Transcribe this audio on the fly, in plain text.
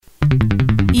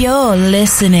You're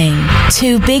listening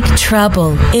to Big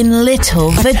Trouble in Little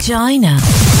Vagina.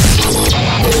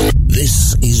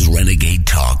 This is Renegade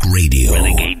Talk Radio.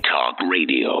 Renegade Talk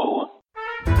Radio.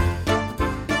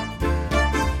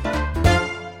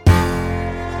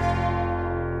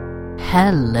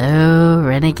 Hello,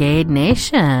 Renegade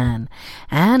Nation,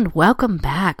 and welcome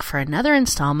back for another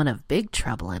installment of Big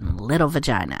Trouble in Little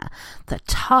Vagina, the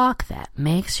talk that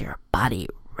makes your body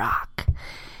rock.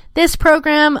 This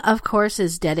program, of course,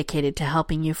 is dedicated to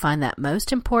helping you find that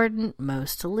most important,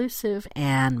 most elusive,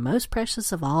 and most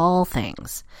precious of all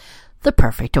things, the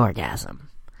perfect orgasm.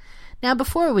 Now,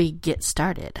 before we get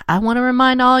started, I want to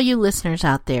remind all you listeners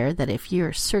out there that if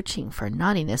you're searching for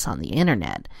naughtiness on the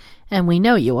internet, and we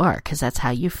know you are because that's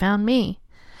how you found me,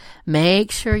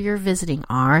 make sure you're visiting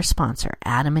our sponsor,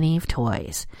 Adam and Eve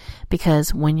Toys,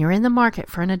 because when you're in the market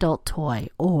for an adult toy,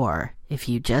 or if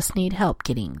you just need help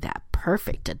getting that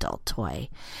perfect adult toy,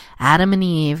 Adam and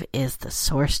Eve is the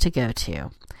source to go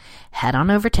to. Head on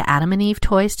over to Adam and Eve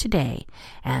Toys today,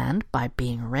 and by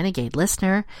being a Renegade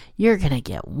listener, you're going to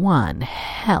get one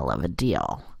hell of a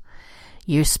deal.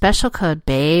 Use special code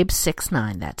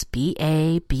BABE69, that's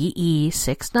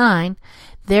BABE69.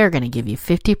 They're going to give you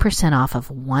 50% off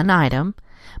of one item,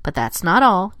 but that's not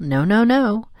all.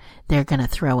 No. They're going to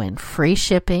throw in free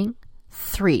shipping,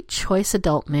 3 choice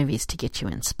adult movies to get you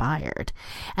inspired,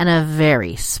 and a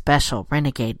very special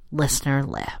Renegade listener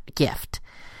gift.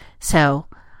 So,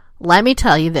 let me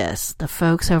tell you this, the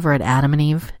folks over at Adam and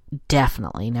Eve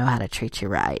definitely know how to treat you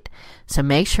right. So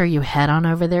make sure you head on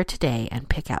over there today and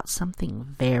pick out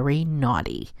something very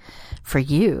naughty for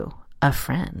you, a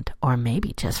friend, or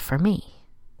maybe just for me.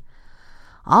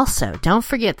 Also, don't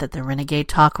forget that the Renegade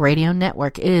Talk Radio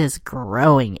Network is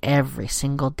growing every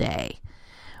single day.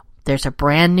 There's a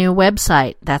brand new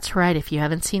website. That's right, if you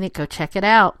haven't seen it, go check it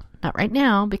out. Not right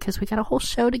now, because we got a whole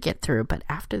show to get through, but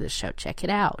after the show, check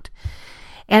it out.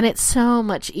 And it's so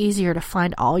much easier to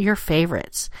find all your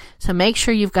favorites. So make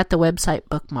sure you've got the website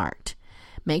bookmarked.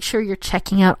 Make sure you're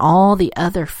checking out all the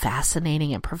other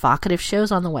fascinating and provocative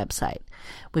shows on the website.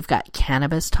 We've got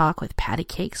Cannabis Talk with Patty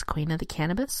Cakes, Queen of the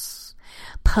Cannabis.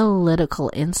 Political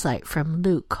Insight from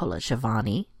Luke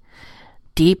Colagiovanni.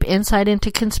 Deep Insight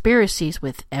into Conspiracies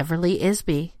with Everly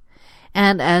Isby.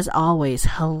 And as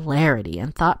always, hilarity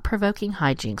and thought-provoking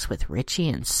hijinks with Richie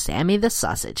and Sammy the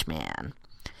Sausage Man.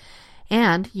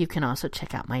 And you can also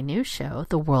check out my new show,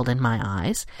 The World in My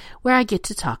Eyes, where I get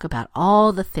to talk about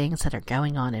all the things that are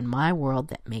going on in my world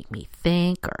that make me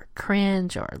think or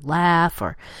cringe or laugh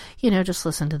or, just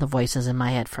listen to the voices in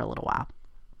my head for a little while.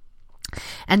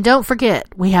 And don't forget,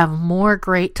 we have more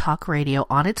great talk radio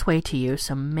on its way to you,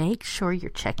 so make sure you're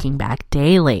checking back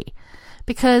daily,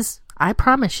 because I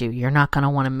promise you're not going to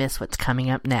want to miss what's coming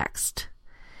up next.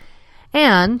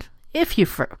 And if you've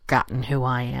forgotten who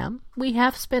I am, we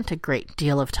have spent a great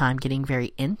deal of time getting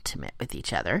very intimate with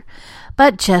each other,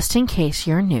 but just in case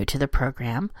you're new to the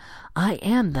program, I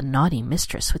am the naughty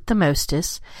mistress with the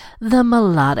mostest, the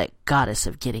melodic goddess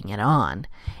of getting it on,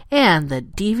 and the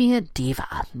deviant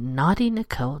diva, Naughty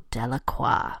Nicole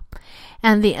Delacroix.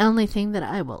 And the only thing that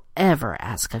I will ever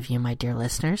ask of you, my dear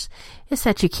listeners, is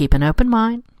that you keep an open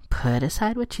mind, put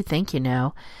aside what you think you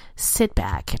know, sit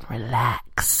back and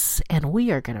relax, and we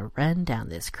are going to run down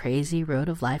this crazy road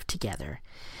of life together.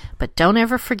 But don't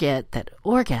ever forget that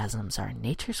orgasms are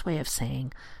nature's way of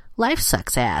saying, life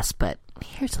sucks ass, but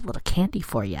here's a little candy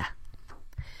for you.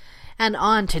 And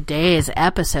on today's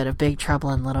episode of Big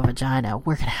Trouble in Little Vagina,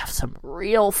 we're going to have some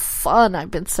real fun.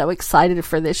 I've been so excited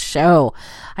for this show.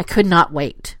 I could not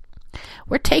wait.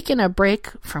 We're taking a break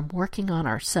from working on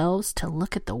ourselves to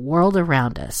look at the world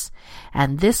around us.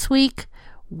 And this week,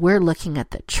 we're looking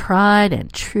at the tried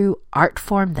and true art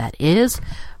form that is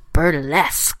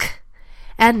burlesque.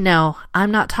 And no,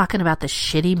 I'm not talking about the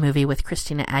shitty movie with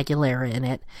Christina Aguilera in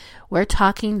it. We're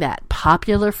talking that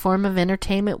popular form of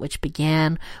entertainment which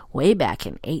began way back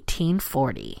in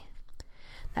 1840.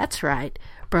 That's right.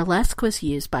 Burlesque was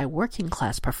used by working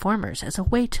class performers as a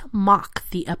way to mock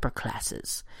the upper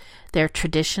classes, their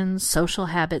traditions, social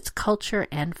habits, culture,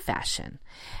 and fashion.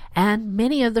 And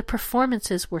many of the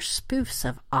performances were spoofs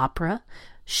of opera,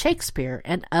 Shakespeare,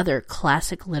 and other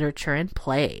classic literature and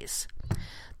plays.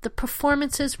 The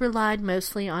performances relied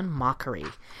mostly on mockery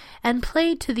and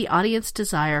played to the audience's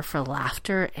desire for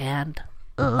laughter and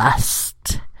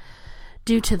lust.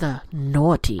 Due to the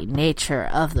naughty nature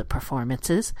of the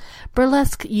performances,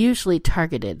 burlesque usually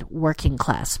targeted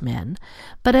working-class men,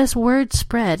 but as word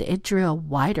spread, it drew a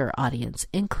wider audience,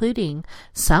 including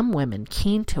some women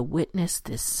keen to witness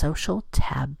this social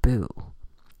taboo.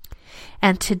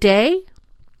 And today,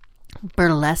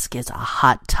 Burlesque is a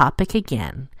hot topic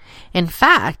again. In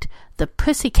fact, the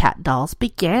Pussycat Dolls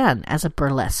began as a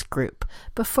burlesque group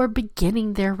before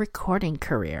beginning their recording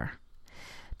career.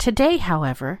 Today,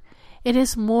 however, it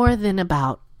is more than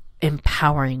about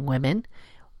empowering women,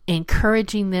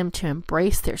 encouraging them to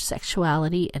embrace their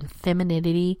sexuality and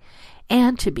femininity,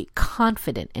 and to be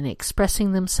confident in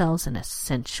expressing themselves in a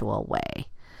sensual way.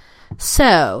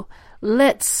 So,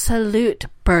 let's salute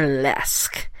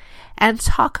burlesque and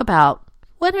talk about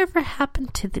whatever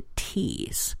happened to the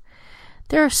tease.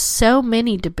 There are so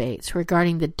many debates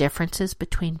regarding the differences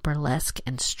between burlesque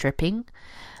and stripping,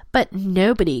 but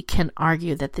nobody can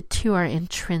argue that the two are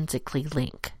intrinsically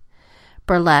linked.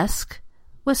 Burlesque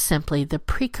was simply the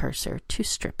precursor to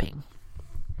stripping.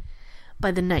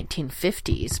 By the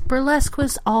 1950s, burlesque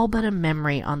was all but a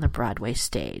memory on the Broadway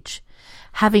stage,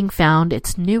 having found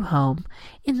its new home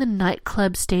in the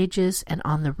nightclub stages and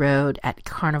on the road at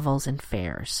carnivals and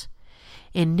fairs.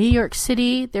 In New York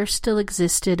City, there still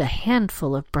existed a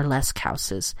handful of burlesque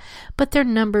houses, but their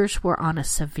numbers were on a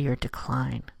severe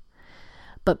decline.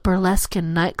 But burlesque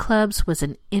in nightclubs was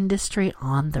an industry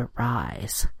on the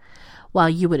rise. While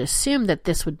you would assume that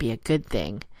this would be a good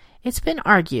thing, it's been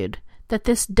argued that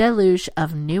this deluge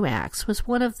of new acts was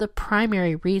one of the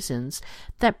primary reasons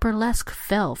that burlesque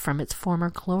fell from its former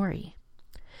glory.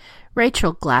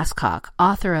 Rachel Glasscock,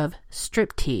 author of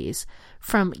Striptease,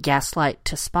 From Gaslight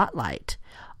to Spotlight,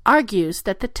 argues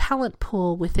that the talent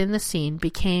pool within the scene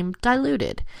became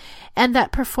diluted and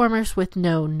that performers with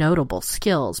no notable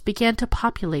skills began to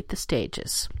populate the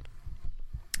stages.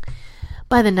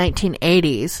 By the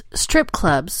 1980s, strip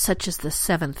clubs such as the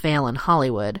Seventh Veil in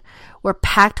Hollywood were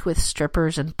packed with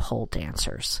strippers and pole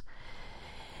dancers.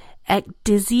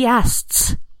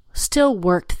 Enthusiasts still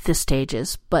worked the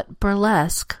stages, but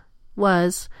burlesque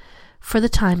was, for the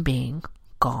time being,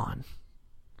 gone.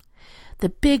 The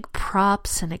big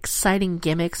props and exciting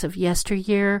gimmicks of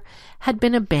yesteryear had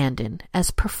been abandoned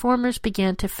as performers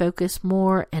began to focus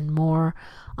more and more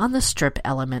on the strip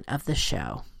element of the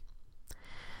show.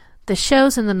 The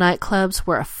shows in the nightclubs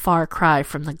were a far cry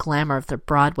from the glamour of the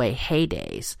Broadway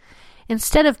heydays.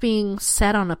 Instead of being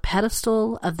set on a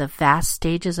pedestal of the vast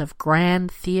stages of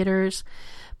grand theaters,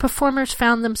 performers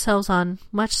found themselves on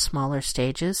much smaller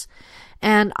stages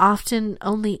and often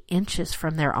only inches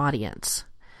from their audience.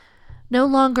 No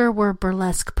longer were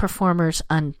burlesque performers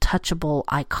untouchable,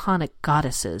 iconic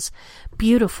goddesses,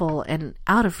 beautiful and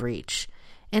out of reach.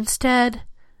 Instead,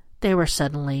 they were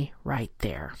suddenly right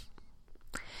there.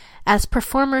 As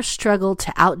performers struggled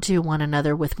to outdo one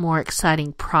another with more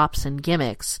exciting props and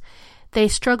gimmicks, they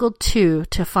struggled too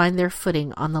to find their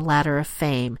footing on the ladder of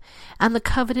fame, and the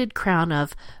coveted crown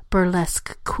of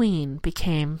burlesque queen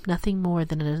became nothing more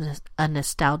than a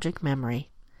nostalgic memory.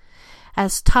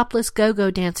 As topless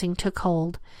go-go dancing took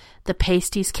hold, the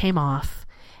pasties came off,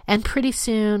 and pretty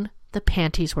soon the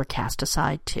panties were cast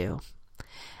aside too.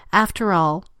 After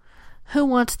all, who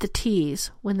wants the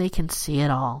tease when they can see it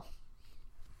all?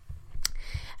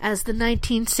 As the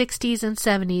 1960s and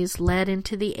 70s led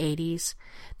into the 80s,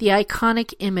 the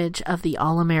iconic image of the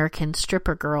all-American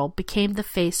stripper girl became the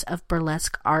face of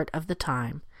burlesque art of the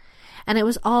time, and it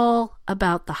was all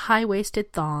about the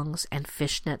high-waisted thongs and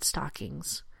fishnet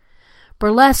stockings.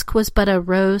 Burlesque was but a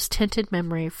rose-tinted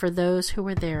memory for those who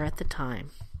were there at the time.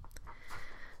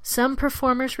 Some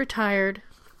performers retired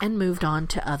and moved on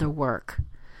to other work.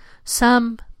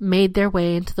 Some made their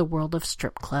way into the world of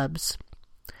strip clubs.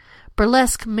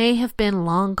 Burlesque may have been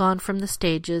long gone from the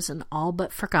stages and all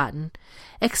but forgotten,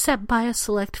 except by a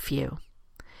select few.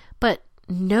 But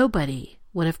nobody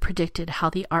would have predicted how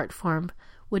the art form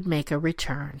would make a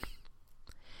return.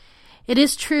 It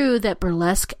is true that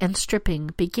burlesque and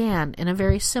stripping began in a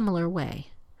very similar way.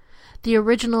 The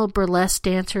original burlesque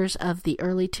dancers of the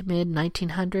early to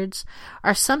mid-1900s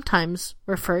are sometimes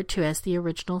referred to as the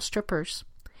original strippers.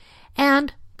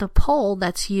 And the pole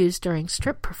that's used during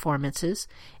strip performances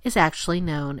is actually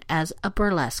known as a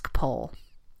burlesque pole.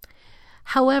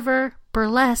 However,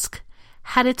 burlesque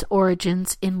had its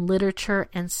origins in literature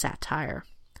and satire.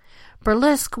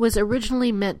 Burlesque was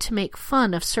originally meant to make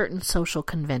fun of certain social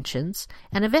conventions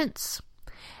and events,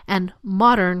 and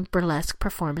modern burlesque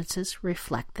performances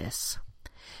reflect this.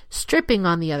 Stripping,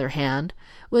 on the other hand,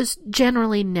 was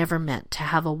generally never meant to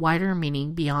have a wider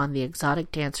meaning beyond the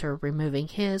exotic dancer removing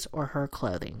his or her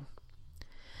clothing.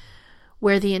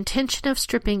 Where the intention of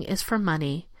stripping is for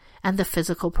money and the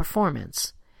physical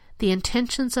performance, the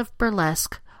intentions of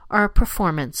burlesque are a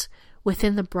performance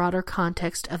within the broader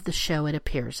context of the show it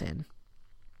appears in.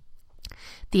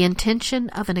 The intention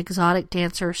of an exotic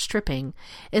dancer stripping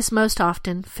is most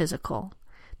often physical.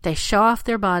 They show off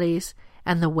their bodies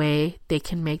and the way they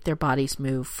can make their bodies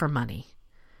move for money.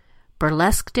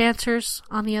 Burlesque dancers,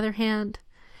 on the other hand,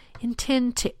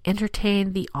 intend to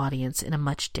entertain the audience in a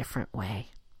much different way.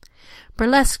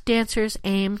 Burlesque dancers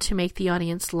aim to make the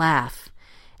audience laugh,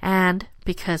 and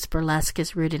because burlesque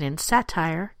is rooted in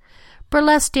satire,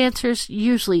 burlesque dancers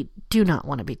usually do not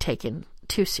want to be taken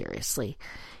too seriously,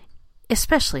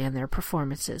 especially in their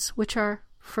performances, which are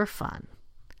for fun.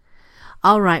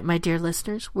 All right, my dear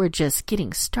listeners, we're just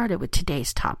getting started with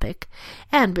today's topic,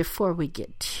 and before we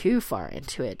get too far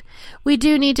into it, we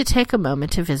do need to take a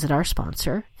moment to visit our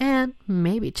sponsor and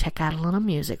maybe check out a little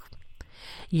music.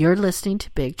 You're listening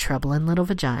to Big Trouble in Little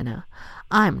Vagina.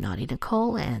 I'm Naughty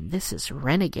Nicole, and this is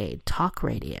Renegade Talk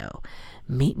Radio.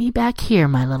 Meet me back here,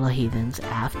 my little heathens,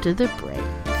 after the break.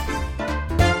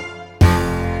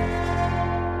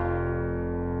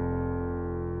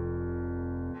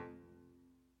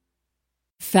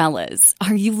 Fellas,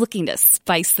 are you looking to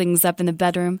spice things up in the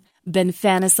bedroom? Been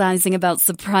fantasizing about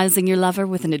surprising your lover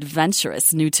with an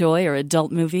adventurous new toy or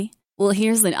adult movie? Well,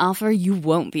 here's an offer you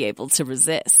won't be able to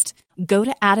resist. Go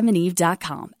to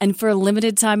adamandeve.com, and for a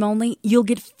limited time only, you'll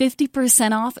get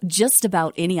 50% off just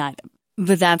about any item.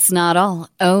 But that's not all.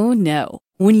 Oh, no.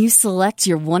 When you select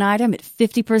your one item at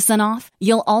 50% off,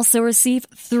 you'll also receive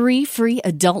 3 free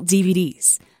adult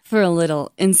DVDs for a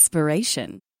little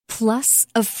inspiration. Plus,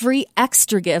 a free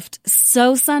extra gift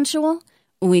so sensual,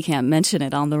 we can't mention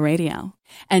it on the radio.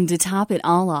 And to top it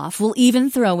all off, we'll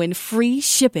even throw in free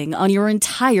shipping on your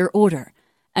entire order.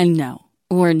 And no,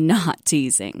 we're not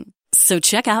teasing. So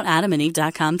check out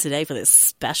adamandeve.com today for this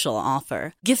special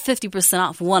offer. Get 50%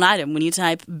 off one item when you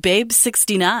type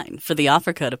BABE69 for the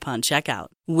offer code upon checkout.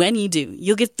 When you do,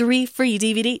 you'll get 3 free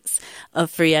DVDs, a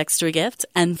free extra gift,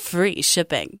 and free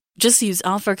shipping. Just use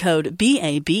offer code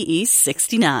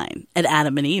BABE69 at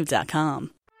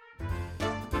adamandeve.com.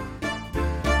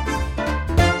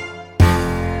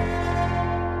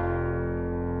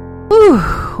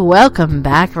 Welcome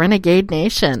back, Renegade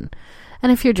Nation.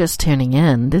 And if you're just tuning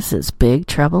in, this is Big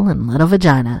Trouble in Little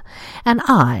Vagina, and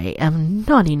I am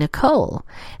Naughty Nicole.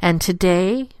 And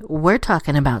today, we're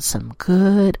talking about some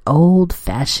good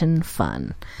old-fashioned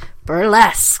fun.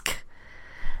 Burlesque.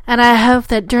 And I hope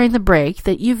that during the break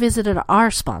that you visited our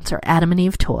sponsor, Adam and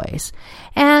Eve Toys,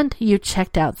 and you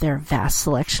checked out their vast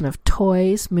selection of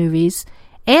toys, movies,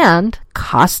 and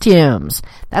costumes.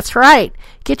 That's right.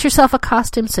 Get yourself a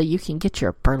costume so you can get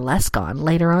your burlesque on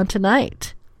later on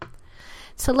tonight.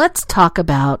 So let's talk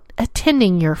about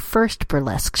attending your first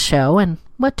burlesque show and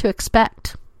what to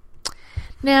expect.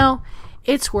 Now,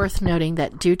 it's worth noting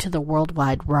that due to the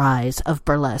worldwide rise of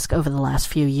burlesque over the last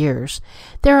few years,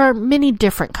 there are many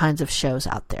different kinds of shows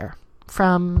out there,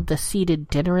 from the seated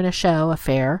dinner in a show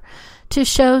affair to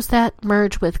shows that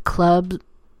merge with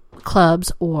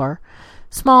clubs or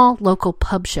small local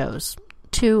pub shows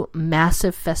to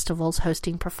massive festivals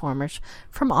hosting performers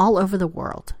from all over the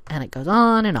world, and it goes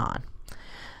on and on.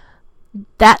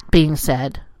 That being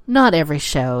said, not every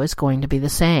show is going to be the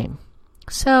same.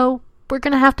 So, we're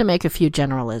going to have to make a few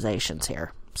generalizations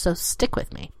here. So, stick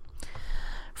with me.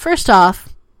 First off,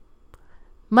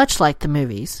 much like the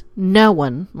movies, no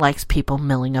one likes people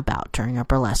milling about during a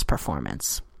burlesque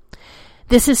performance.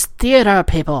 This is theater,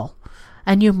 people,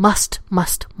 and you must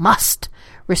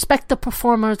respect the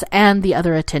performers and the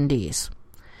other attendees.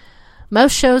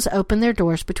 Most shows open their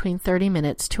doors between 30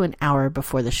 minutes to an hour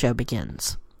before the show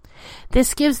begins.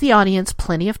 This gives the audience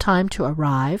plenty of time to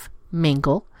arrive,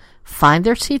 mingle, find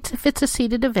their seats if it's a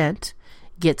seated event,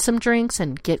 get some drinks,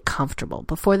 and get comfortable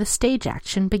before the stage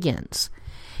action begins.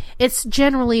 It's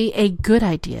generally a good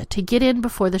idea to get in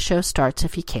before the show starts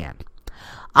if you can.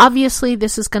 Obviously,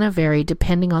 this is going to vary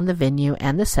depending on the venue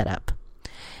and the setup.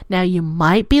 Now, you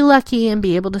might be lucky and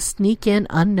be able to sneak in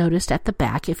unnoticed at the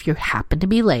back if you happen to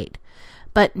be late.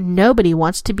 But nobody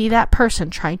wants to be that person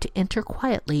trying to enter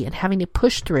quietly and having to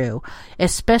push through,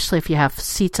 especially if you have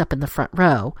seats up in the front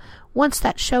row, once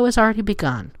that show has already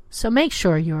begun. So make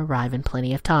sure you arrive in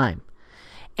plenty of time.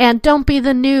 And don't be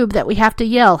the noob that we have to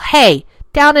yell, "Hey,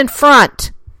 down in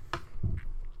front!"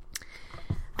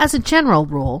 As a general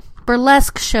rule,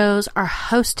 burlesque shows are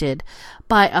hosted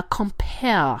by a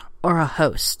compere or a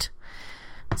host,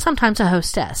 sometimes a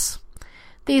hostess.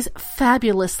 These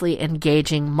fabulously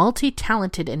engaging,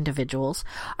 multi-talented individuals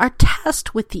are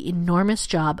tasked with the enormous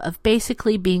job of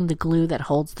basically being the glue that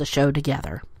holds the show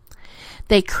together.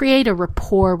 They create a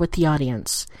rapport with the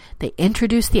audience, they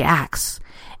introduce the acts,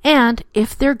 and,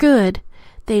 if they're good,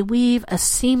 they weave a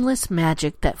seamless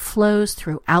magic that flows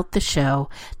throughout the show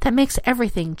that makes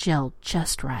everything gel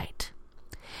just right.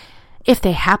 If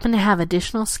they happen to have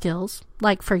additional skills,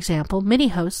 like, for example, mini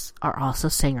hosts are also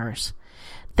singers.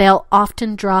 They'll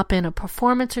often drop in a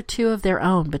performance or two of their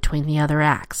own between the other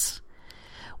acts.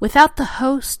 Without the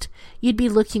host, you'd be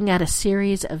looking at a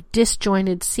series of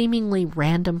disjointed, seemingly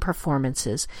random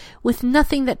performances with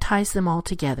nothing that ties them all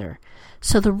together.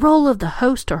 So the role of the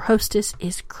host or hostess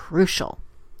is crucial.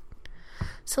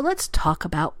 So let's talk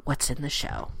about what's in the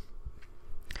show.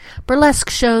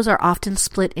 Burlesque shows are often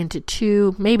split into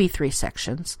 2, maybe 3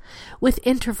 sections, with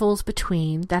intervals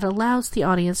between that allows the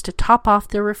audience to top off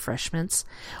their refreshments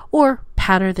or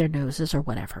powder their noses or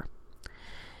whatever.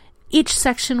 Each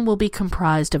section will be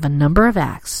comprised of a number of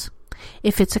acts.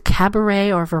 If it's a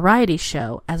cabaret or variety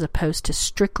show as opposed to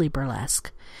strictly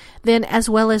burlesque, then as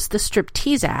well as the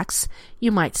striptease acts,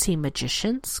 you might see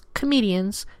magicians,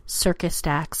 comedians, circus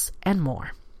acts, and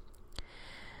more.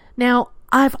 Now,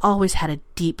 I've always had a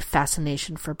deep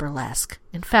fascination for burlesque.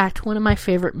 In fact, one of my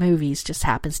favorite movies just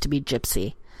happens to be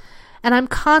Gypsy. And I'm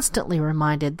constantly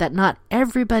reminded that not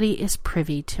everybody is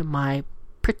privy to my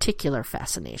particular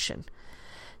fascination.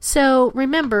 So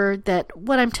remember that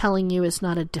what I'm telling you is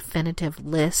not a definitive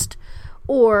list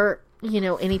or,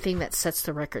 anything that sets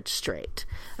the record straight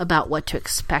about what to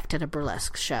expect at a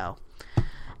burlesque show.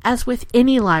 As with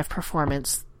any live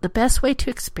performance, the best way to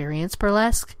experience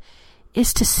burlesque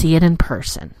is to see it in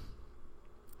person.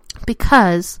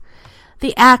 Because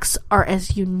the acts are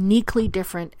as uniquely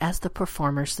different as the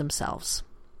performers themselves.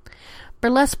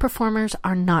 Burlesque performers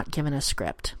are not given a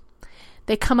script.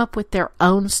 They come up with their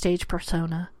own stage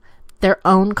persona, their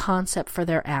own concept for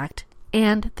their act,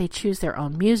 and they choose their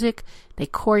own music, they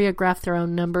choreograph their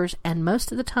own numbers, and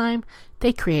most of the time,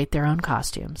 they create their own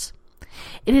costumes.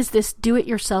 It is this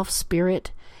do-it-yourself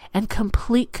spirit and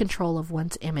complete control of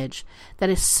one's image that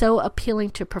is so appealing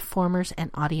to performers and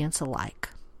audience alike.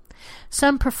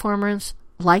 Some performers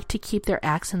like to keep their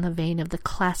acts in the vein of the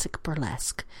classic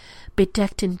burlesque,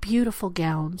 bedecked in beautiful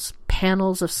gowns,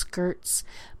 panels of skirts,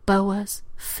 boas,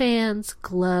 fans,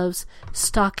 gloves,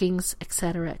 stockings,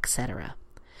 etc., etc.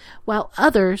 While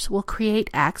others will create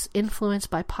acts influenced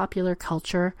by popular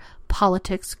culture,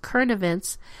 politics, current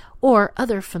events, or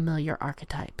other familiar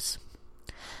archetypes.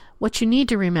 What you need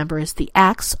to remember is the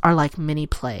acts are like mini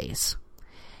plays.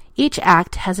 Each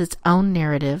act has its own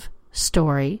narrative,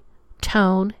 story,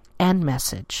 tone, and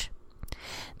message.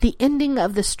 The ending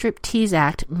of the striptease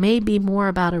act may be more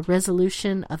about a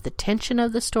resolution of the tension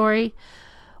of the story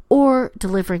or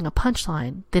delivering a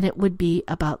punchline than it would be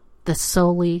about the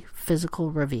solely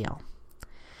physical reveal.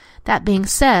 That being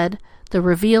said, the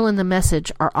reveal and the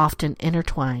message are often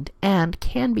intertwined and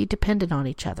can be dependent on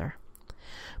each other.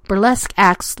 Burlesque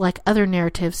acts, like other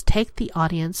narratives, take the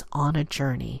audience on a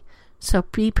journey, so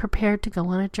be prepared to go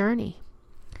on a journey.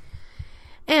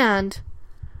 And,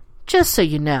 just so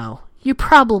you know, you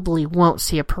probably won't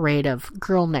see a parade of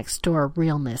girl next door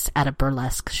realness at a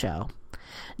burlesque show.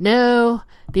 No,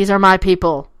 these are my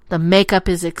people. The makeup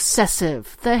is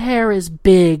excessive, the hair is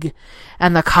big,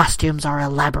 and the costumes are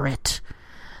elaborate.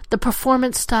 The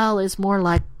performance style is more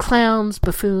like clowns,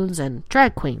 buffoons, and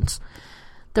drag queens.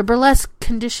 The burlesque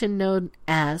condition known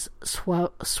as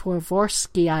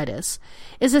Swarovskiitis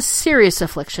is a serious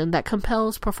affliction that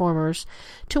compels performers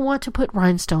to want to put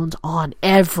rhinestones on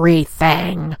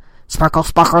everything. Sparkle,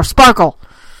 sparkle, sparkle.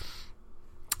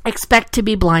 Expect to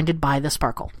be blinded by the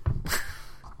sparkle.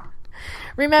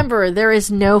 Remember, there is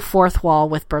no fourth wall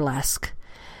with burlesque.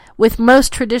 With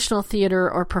most traditional theater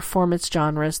or performance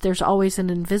genres, there's always an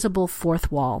invisible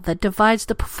fourth wall that divides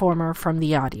the performer from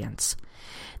the audience.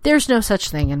 There's no such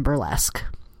thing in burlesque.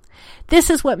 This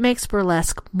is what makes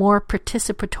burlesque more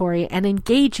participatory and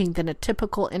engaging than a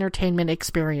typical entertainment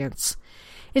experience.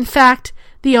 In fact,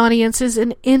 the audience is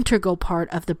an integral part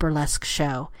of the burlesque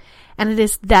show, and it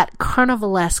is that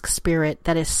carnivalesque spirit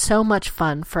that is so much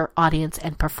fun for audience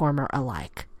and performer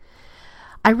alike.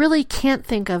 I really can't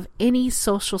think of any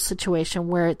social situation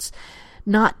where it's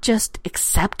not just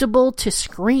acceptable to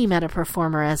scream at a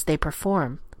performer as they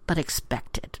perform, but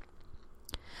expected.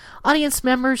 Audience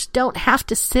members don't have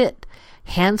to sit,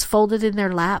 hands folded in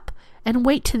their lap, and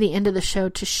wait to the end of the show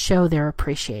to show their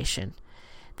appreciation.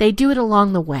 They do it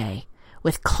along the way,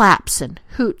 with claps and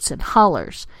hoots and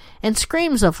hollers, and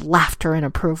screams of laughter and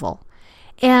approval.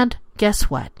 And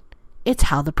guess what? It's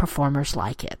how the performers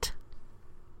like it.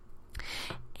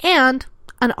 And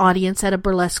an audience at a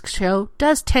burlesque show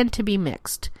does tend to be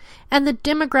mixed, and the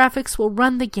demographics will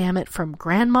run the gamut from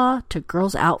grandma to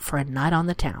girls out for a night on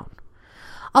the town.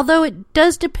 Although it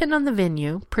does depend on the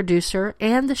venue, producer,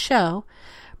 and the show,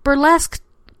 burlesque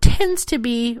tends to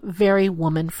be very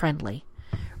woman-friendly.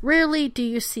 Rarely do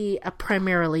you see a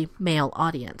primarily male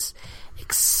audience,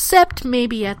 except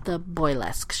maybe at the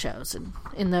boylesque shows, and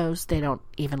in those they don't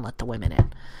even let the women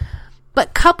in.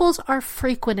 but couples are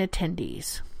frequent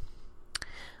attendees.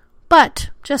 But,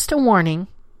 just a warning,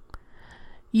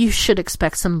 you should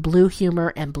expect some blue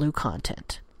humor and blue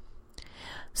content.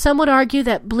 Some would argue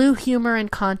that blue humor and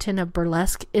content of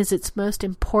burlesque is its most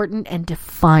important and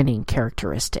defining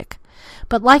characteristic.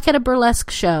 But like at a burlesque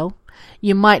show,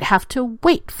 you might have to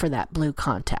wait for that blue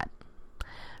content.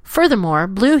 Furthermore,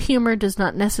 blue humor does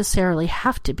not necessarily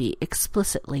have to be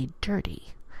explicitly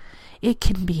dirty. It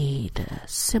can be the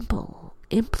simple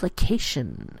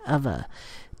implication of a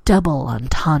double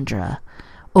entendre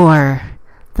or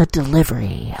the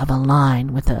delivery of a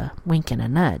line with a wink and a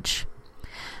nudge.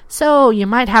 So you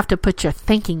might have to put your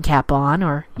thinking cap on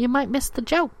or you might miss the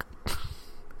joke.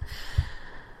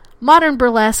 Modern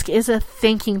burlesque is a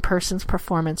thinking person's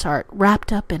performance art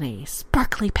wrapped up in a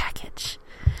sparkly package.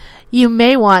 You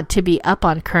may want to be up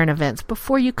on current events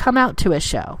before you come out to a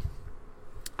show.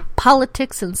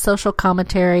 Politics and social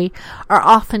commentary are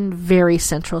often very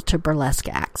central to burlesque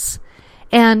acts.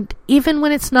 And even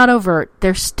when it's not overt,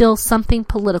 there's still something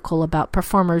political about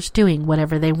performers doing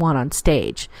whatever they want on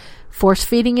stage,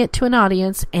 force-feeding it to an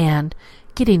audience and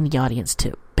getting the audience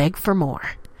to beg for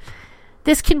more.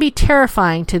 This can be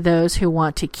terrifying to those who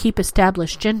want to keep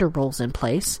established gender roles in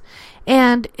place,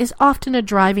 and is often a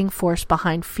driving force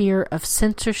behind fear of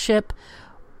censorship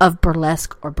of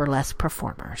burlesque or burlesque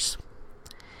performers.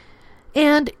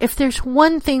 And if there's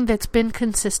one thing that's been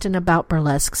consistent about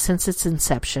burlesque since its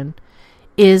inception,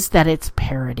 is that it's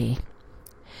parody.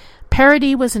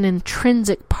 Parody was an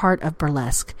intrinsic part of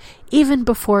burlesque, even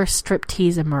before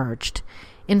striptease emerged.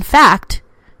 In fact,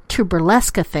 to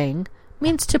burlesque a thing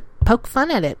means to poke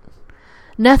fun at it.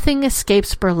 Nothing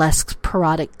escapes burlesque's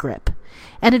parodic grip,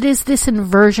 and it is this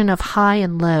inversion of high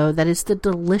and low that is the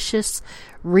delicious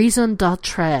raison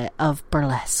d'etre of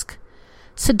burlesque.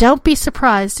 So don't be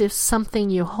surprised if something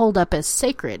you hold up as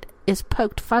sacred is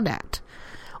poked fun at,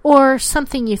 or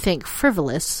something you think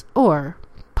frivolous, or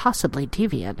possibly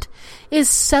deviant, is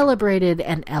celebrated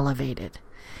and elevated.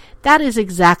 That is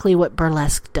exactly what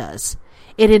burlesque does.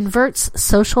 It inverts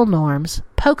social norms,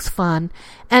 pokes fun,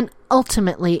 and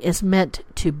ultimately is meant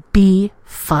to be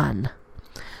fun.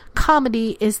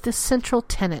 Comedy is the central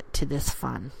tenet to this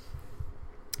fun.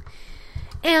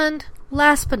 And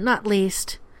last but not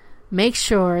least, make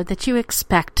sure that you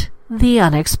expect the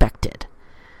unexpected.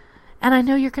 And I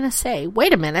know you're going to say,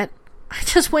 wait a minute, I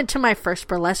just went to my first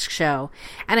burlesque show,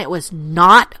 and it was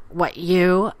not what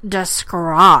you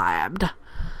described.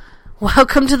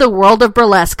 Welcome to the world of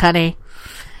burlesque, honey.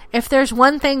 If there's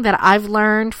one thing that I've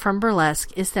learned from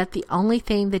burlesque is that the only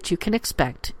thing that you can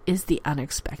expect is the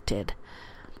unexpected.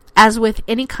 As with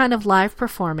any kind of live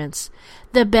performance,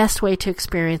 the best way to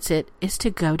experience it is to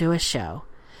go to a show.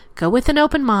 Go with an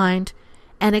open mind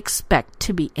and expect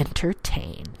to be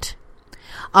entertained.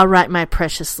 All right, my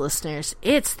precious listeners,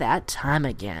 it's that time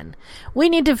again. We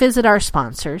need to visit our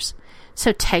sponsors.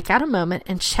 So take out a moment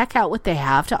and check out what they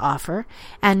have to offer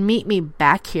and meet me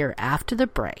back here after the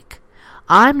break.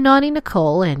 I'm Naughty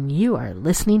Nicole, and you are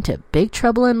listening to Big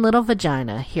Trouble in Little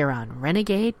Vagina here on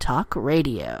Renegade Talk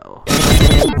Radio.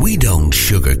 We don't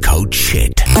sugarcoat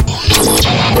shit.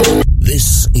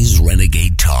 This is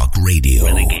Renegade Talk Radio.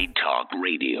 Renegade Talk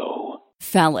Radio.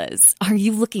 Fellas, are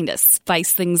you looking to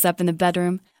spice things up in the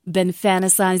bedroom? Been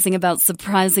fantasizing about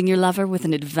surprising your lover with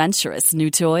an adventurous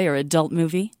new toy or adult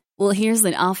movie? Well, here's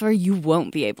an offer you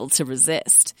won't be able to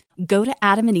resist. Go to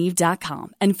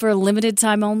adamandeve.com, and for a limited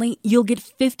time only, you'll get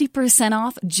 50%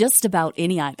 off just about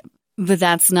any item. But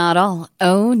that's not all.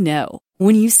 Oh, no.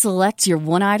 When you select your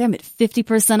one item at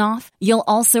 50% off, you'll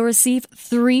also receive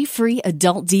 3 free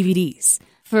adult DVDs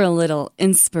for a little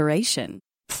inspiration.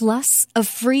 Plus, a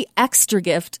free extra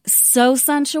gift so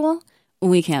sensual,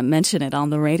 we can't mention it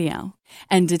on the radio.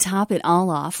 And to top it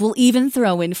all off, we'll even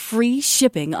throw in free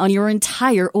shipping on your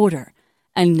entire order.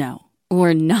 And no,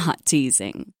 we're not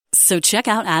teasing. So check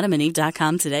out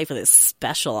adamandeve.com today for this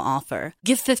special offer.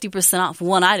 Get 50% off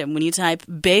one item when you type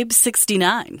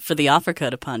BABE69 for the offer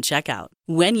code upon checkout.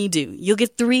 When you do, you'll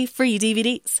get 3 free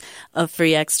DVDs, a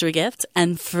free extra gift,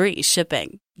 and free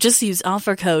shipping. Just use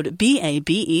offer code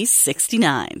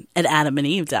BABE69 at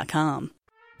adamandeve.com.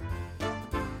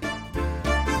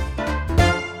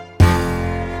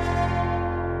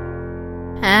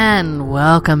 And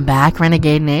welcome back,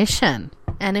 Renegade Nation.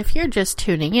 And if you're just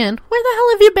tuning in, where the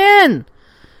hell have you been?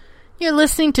 You're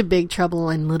listening to Big Trouble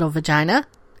in Little Vagina,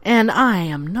 and I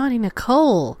am Naughty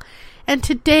Nicole. And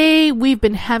today we've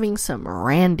been having some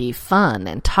randy fun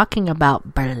and talking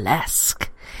about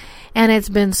burlesque. And it's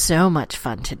been so much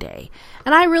fun today.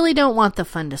 And I really don't want the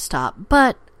fun to stop,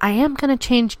 but I am going to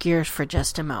change gears for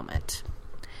just a moment.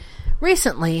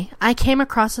 Recently, I came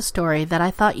across a story that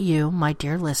I thought you, my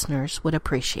dear listeners, would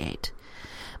appreciate.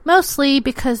 Mostly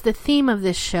because the theme of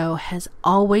this show has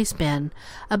always been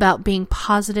about being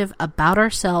positive about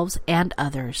ourselves and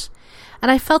others, and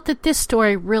I felt that this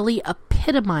story really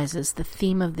epitomizes the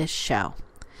theme of this show.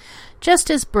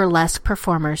 Just as burlesque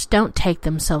performers don't take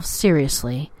themselves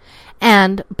seriously,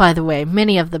 and, by the way,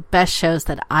 many of the best shows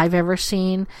that I've ever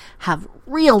seen have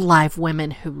real live women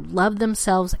who love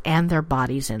themselves and their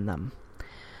bodies in them.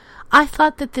 I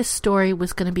thought that this story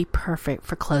was going to be perfect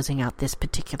for closing out this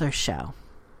particular show.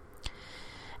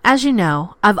 As you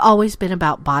know, I've always been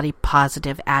about body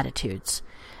positive attitudes,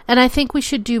 and I think we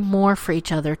should do more for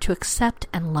each other to accept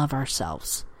and love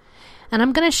ourselves. And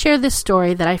I'm going to share this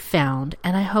story that I found,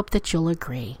 and I hope that you'll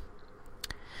agree.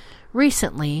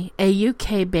 Recently, a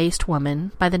UK-based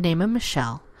woman by the name of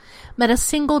Michelle met a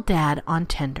single dad on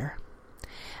Tinder.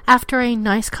 After a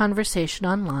nice conversation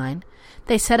online,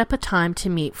 they set up a time to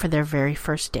meet for their very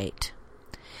first date.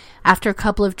 After a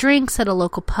couple of drinks at a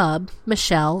local pub,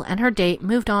 Michelle and her date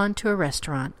moved on to a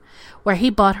restaurant, where he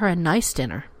bought her a nice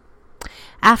dinner.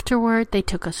 Afterward, they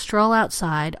took a stroll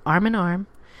outside, arm in arm.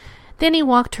 Then he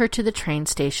walked her to the train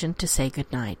station to say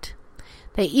goodnight.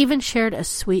 They even shared a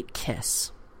sweet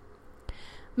kiss.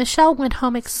 Michelle went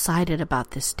home excited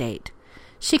about this date.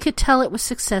 She could tell it was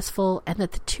successful and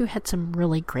that the two had some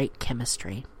really great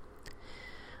chemistry.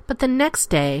 But the next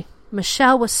day,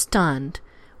 Michelle was stunned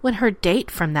when her date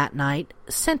from that night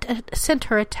sent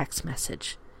her a text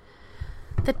message.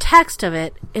 The text of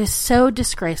it is so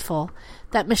disgraceful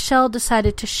that Michelle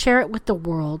decided to share it with the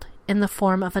world in the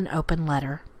form of an open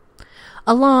letter,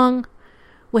 along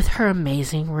with her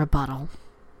amazing rebuttal.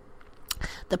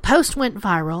 The post went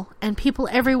viral, and people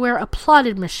everywhere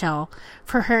applauded Michelle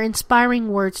for her inspiring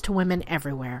words to women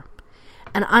everywhere,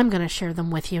 and I'm going to share them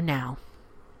with you now.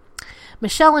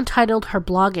 Michelle entitled her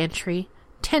blog entry,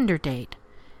 Tinder Date,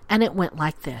 and it went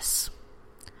like this.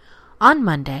 On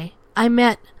Monday, I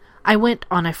went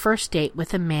on a first date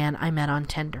with a man I met on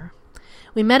Tinder.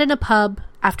 We met in a pub.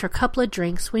 After a couple of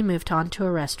drinks, we moved on to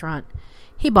a restaurant.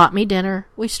 He bought me dinner.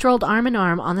 We strolled arm in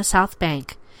arm on the South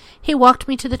Bank. He walked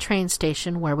me to the train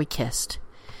station where we kissed.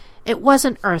 It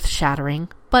wasn't earth-shattering,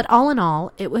 but all in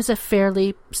all, it was a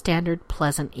fairly standard,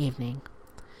 pleasant evening.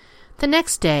 The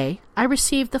next day, I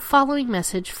received the following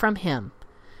message from him,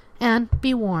 and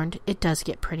be warned, it does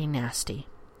get pretty nasty.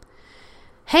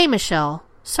 Hey, Michelle.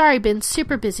 Sorry, been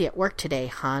super busy at work today,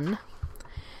 hon.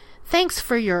 Thanks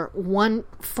for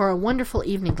a wonderful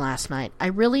evening last night. I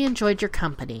really enjoyed your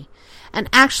company, and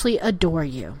actually adore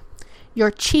you. You're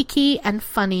cheeky and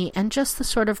funny and just the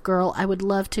sort of girl I would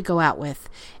love to go out with,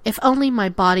 if only my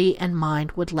body and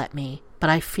mind would let me, but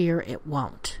I fear it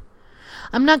won't.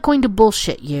 I'm not going to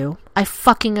bullshit you. I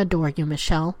fucking adore you,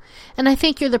 Michelle, and I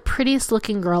think you're the prettiest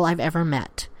looking girl I've ever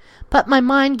met. But my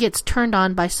mind gets turned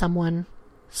on by someone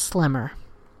slimmer.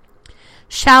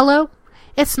 Shallow?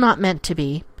 It's not meant to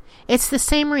be. It's the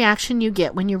same reaction you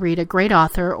get when you read a great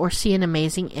author or see an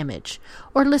amazing image,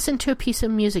 or listen to a piece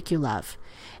of music you love.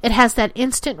 It has that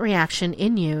instant reaction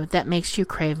in you that makes you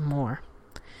crave more.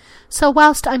 So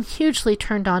whilst I'm hugely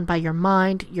turned on by your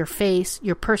mind, your face,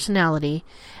 your personality,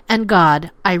 and God,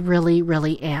 I really,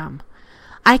 really am,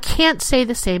 I can't say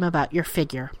the same about your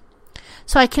figure.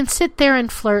 So I can sit there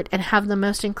and flirt and have the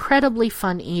most incredibly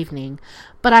fun evening,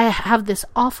 but I have this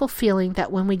awful feeling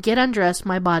that when we get undressed,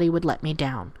 my body would let me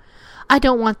down. I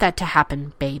don't want that to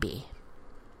happen, baby.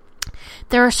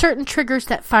 There are certain triggers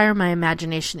that fire my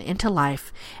imagination into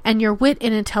life, and your wit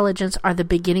and intelligence are the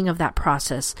beginning of that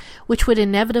process, which would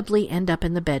inevitably end up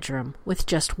in the bedroom, with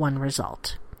just one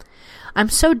result. I'm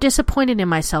so disappointed in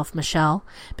myself, Michelle,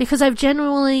 because I've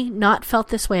genuinely not felt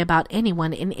this way about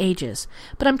anyone in ages,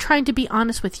 but I'm trying to be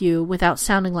honest with you without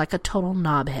sounding like a total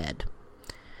knobhead.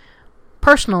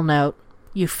 Personal note,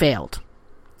 you failed.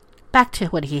 Back to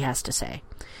what he has to say.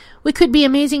 We could be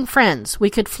amazing friends.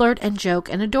 We could flirt and joke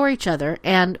and adore each other,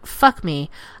 and, fuck me,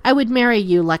 I would marry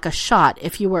you like a shot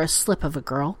if you were a slip of a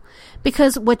girl,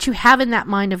 because what you have in that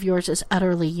mind of yours is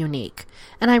utterly unique,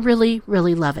 and I really,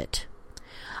 really love it.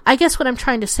 I guess what I'm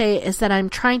trying to say is that I'm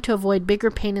trying to avoid bigger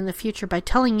pain in the future by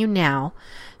telling you now,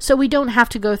 so we don't have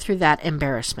to go through that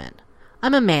embarrassment.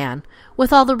 I'm a man,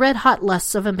 with all the red-hot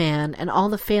lusts of a man and all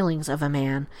the failings of a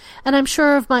man, and I'm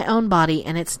sure of my own body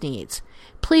and its needs.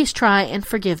 Please try and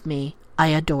forgive me. I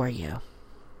adore you.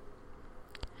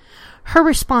 Her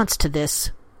response to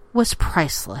this was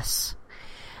priceless,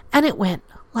 and it went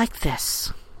like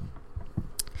this.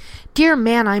 Dear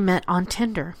man I met on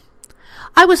Tinder,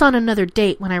 I was on another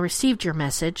date when I received your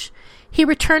message. He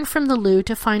returned from the loo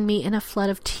to find me in a flood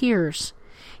of tears.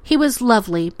 He was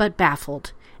lovely but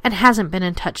baffled, and hasn't been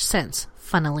in touch since,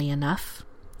 funnily enough.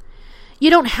 You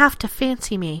don't have to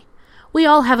fancy me. We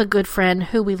all have a good friend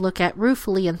who we look at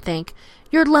ruefully and think,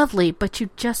 "You're lovely, but you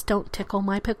just don't tickle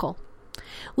my pickle."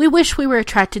 We wish we were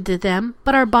attracted to them,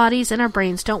 but our bodies and our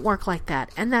brains don't work like that,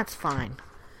 and that's fine.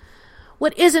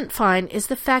 What isn't fine is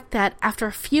the fact that, after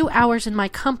a few hours in my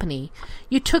company,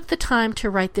 you took the time to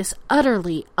write this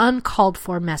utterly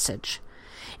uncalled-for message.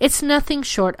 It's nothing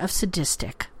short of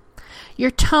sadistic.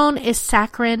 Your tone is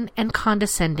saccharine and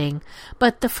condescending,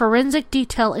 but the forensic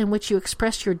detail in which you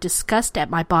express your disgust at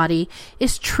my body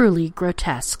is truly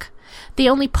grotesque. The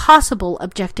only possible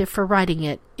objective for writing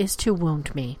it is to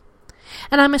wound me.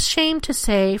 And I'm ashamed to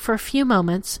say, for a few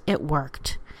moments, it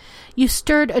worked. You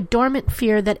stirred a dormant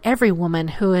fear that every woman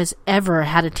who was ever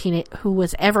a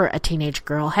teenage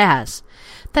girl has,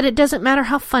 that it doesn't matter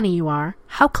how funny you are,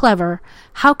 how clever,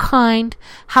 how kind,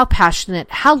 how passionate,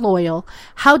 how loyal,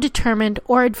 how determined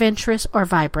or adventurous or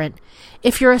vibrant,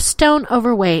 if you're a stone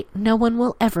overweight, no one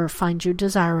will ever find you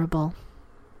desirable.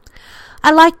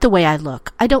 I like the way I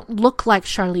look. I don't look like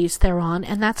Charlize Theron,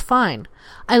 and that's fine.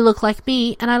 I look like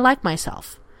me, and I like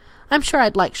myself. I'm sure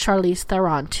I'd like Charlize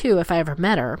Theron, too, if I ever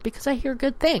met her, because I hear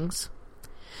good things.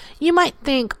 You may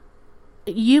think,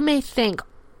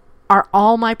 are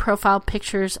all my profile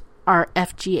pictures are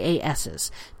FGASs.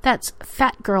 That's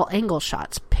fat girl angle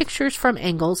shots, pictures from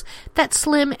angles that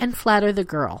slim and flatter the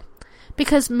girl.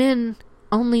 Because men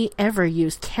only ever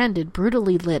use candid,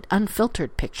 brutally lit,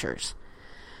 unfiltered pictures.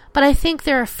 But I think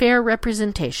they're a fair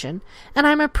representation, and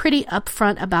I'm a pretty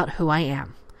upfront about who I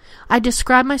am. I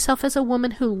describe myself as a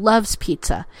woman who loves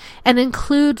pizza, and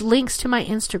include links to my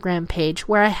Instagram page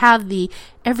where I have the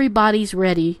Everybody's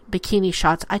Ready bikini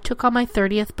shots I took on my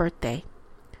 30th birthday.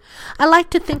 I like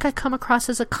to think I come across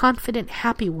as a confident,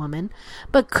 happy woman,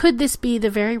 but could this be the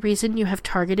very reason you have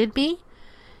targeted me?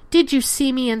 Did you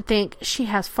see me and think, she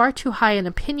has far too high an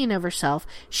opinion of herself,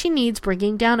 she needs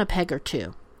bringing down a peg or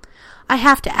two? I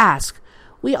have to ask,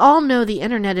 we all know the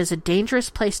internet is a dangerous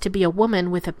place to be a woman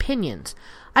with opinions.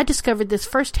 I discovered this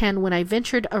firsthand when I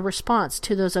ventured a response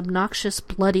to those obnoxious,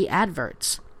 bloody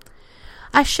adverts.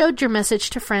 I showed your message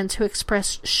to friends who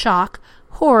expressed shock,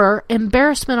 horror,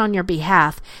 embarrassment on your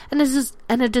behalf, and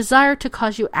a desire to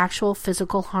cause you actual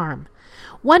physical harm.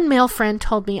 One male friend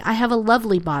told me I have a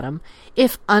lovely bottom,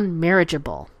 if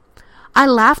unmarriageable. I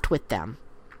laughed with them.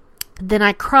 Then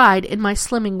I cried in my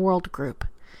Slimming World group.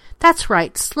 That's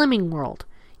right, Slimming World.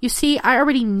 You see, I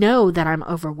already know that I'm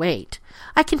overweight.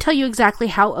 I can tell you exactly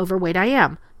how overweight I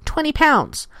am. 20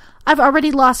 pounds. I've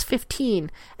already lost 15,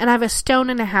 and I've 1.5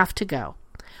 stones to go.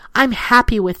 I'm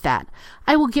happy with that.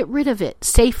 I will get rid of it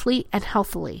safely and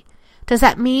healthily. Does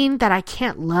that mean that I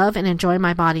can't love and enjoy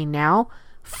my body now?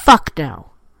 Fuck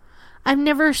no.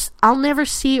 I'll never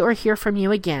see or hear from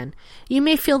you again. You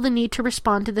may feel the need to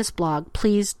respond to this blog.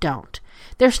 Please don't.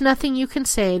 There's nothing you can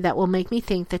say that will make me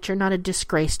think that you're not a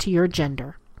disgrace to your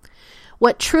gender.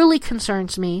 What truly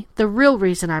concerns me, the real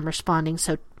reason I'm responding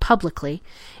so publicly,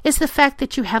 is the fact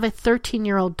that you have a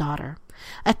 13-year-old daughter,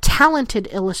 a talented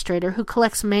illustrator who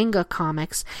collects manga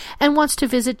comics and wants to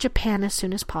visit Japan as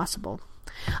soon as possible.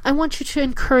 I want you to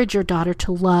encourage your daughter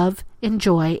to love,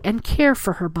 enjoy, and care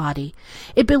for her body.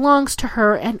 It belongs to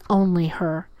her and only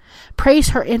her. Praise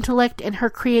her intellect and her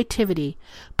creativity.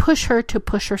 Push her to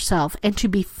push herself and to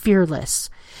be fearless.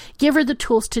 Give her the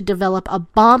tools to develop a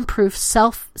bomb-proof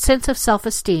sense of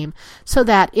self-esteem so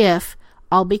that if,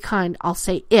 I'll be kind, I'll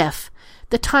say if,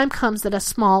 the time comes that a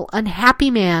small, unhappy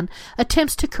man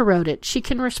attempts to corrode it, she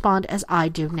can respond as I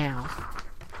do now.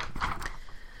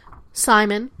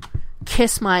 Simon,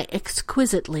 kiss my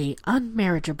exquisitely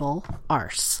unmarriageable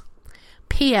arse.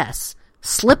 P.S.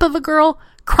 Slip of a girl?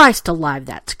 Christ alive,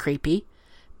 that's creepy.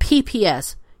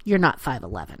 P.P.S. You're not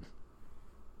 5'11".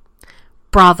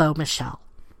 Bravo, Michelle.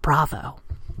 Bravo.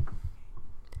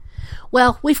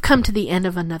 Well, we've come to the end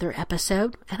of another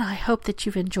episode, and I hope that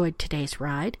you've enjoyed today's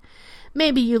ride.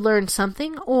 Maybe you learned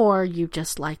something, or you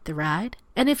just liked the ride.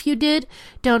 And if you did,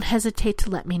 don't hesitate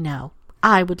to let me know.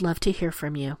 I would love to hear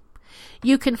from you.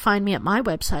 You can find me at my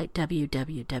website,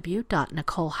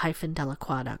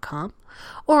 www.nicole-delacroix.com,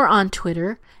 or on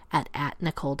Twitter at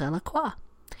Nicole Delacroix.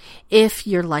 If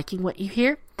you're liking what you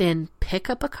hear, then pick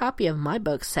up a copy of my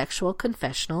book, Sexual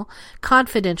Confessional,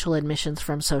 Confidential Admissions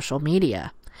from Social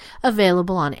Media,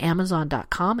 available on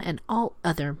Amazon.com and all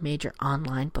other major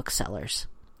online booksellers.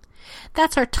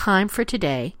 That's our time for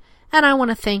today, and I want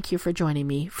to thank you for joining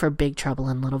me for Big Trouble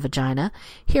in Little Vagina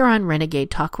here on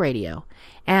Renegade Talk Radio.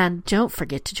 And don't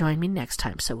forget to join me next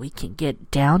time so we can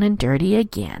get down and dirty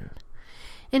again.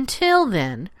 Until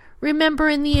then, remember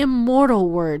in the immortal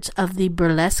words of the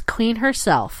burlesque queen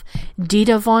herself,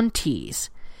 Dita Von Teese,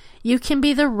 You can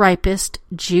be the ripest,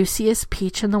 juiciest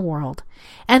peach in the world,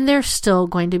 and there's still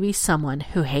going to be someone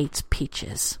who hates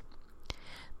peaches.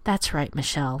 That's right,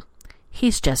 Michelle.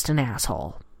 He's just an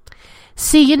asshole.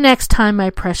 See you next time, my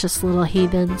precious little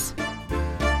heathens.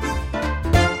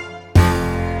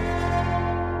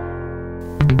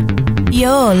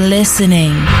 You're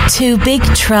listening to Big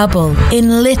Trouble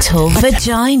in Little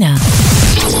Vagina.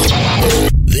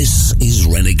 This is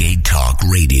Renegade Talk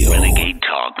Radio. Renegade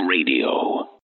Talk Radio.